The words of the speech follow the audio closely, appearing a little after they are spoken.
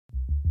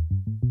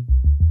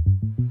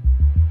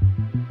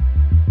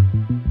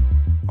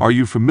Are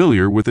you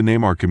familiar with the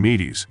name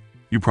Archimedes?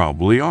 You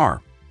probably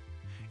are.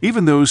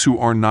 Even those who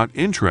are not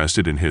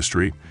interested in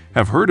history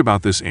have heard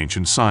about this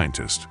ancient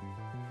scientist.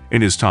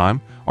 In his time,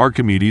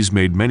 Archimedes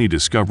made many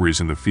discoveries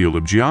in the field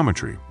of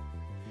geometry.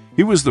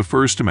 He was the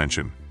first to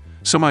mention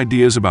some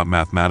ideas about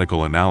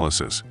mathematical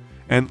analysis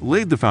and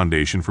laid the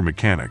foundation for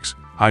mechanics,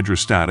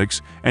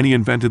 hydrostatics, and he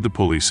invented the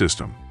pulley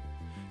system.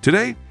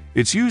 Today,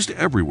 it's used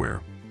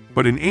everywhere,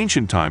 but in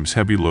ancient times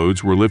heavy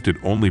loads were lifted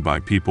only by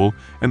people,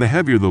 and the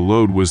heavier the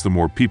load was, the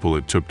more people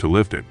it took to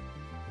lift it.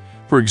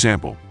 For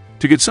example,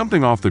 to get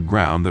something off the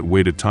ground that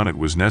weighed a ton, it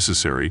was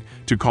necessary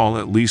to call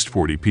at least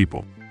 40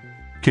 people.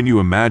 Can you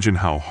imagine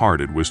how hard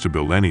it was to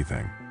build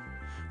anything?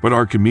 But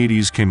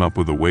Archimedes came up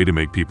with a way to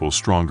make people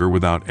stronger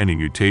without any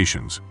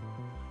mutations.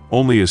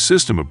 Only a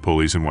system of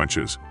pulleys and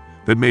winches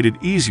that made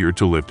it easier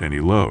to lift any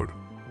load.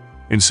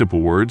 In simple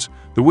words,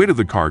 the weight of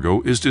the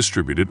cargo is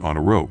distributed on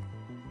a rope.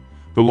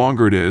 The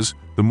longer it is,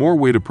 the more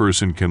weight a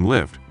person can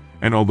lift,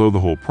 and although the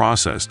whole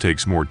process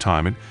takes more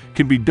time, it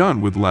can be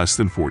done with less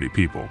than 40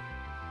 people.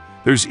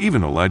 There's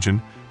even a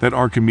legend that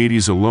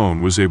Archimedes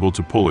alone was able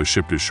to pull a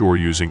ship to shore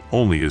using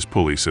only his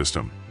pulley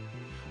system.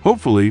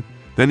 Hopefully,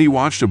 then he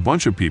watched a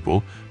bunch of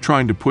people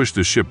trying to push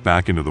the ship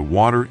back into the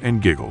water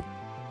and giggled.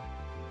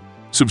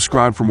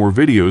 Subscribe for more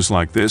videos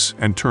like this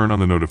and turn on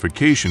the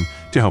notification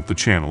to help the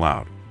channel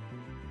out.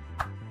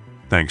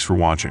 Thanks for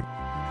watching.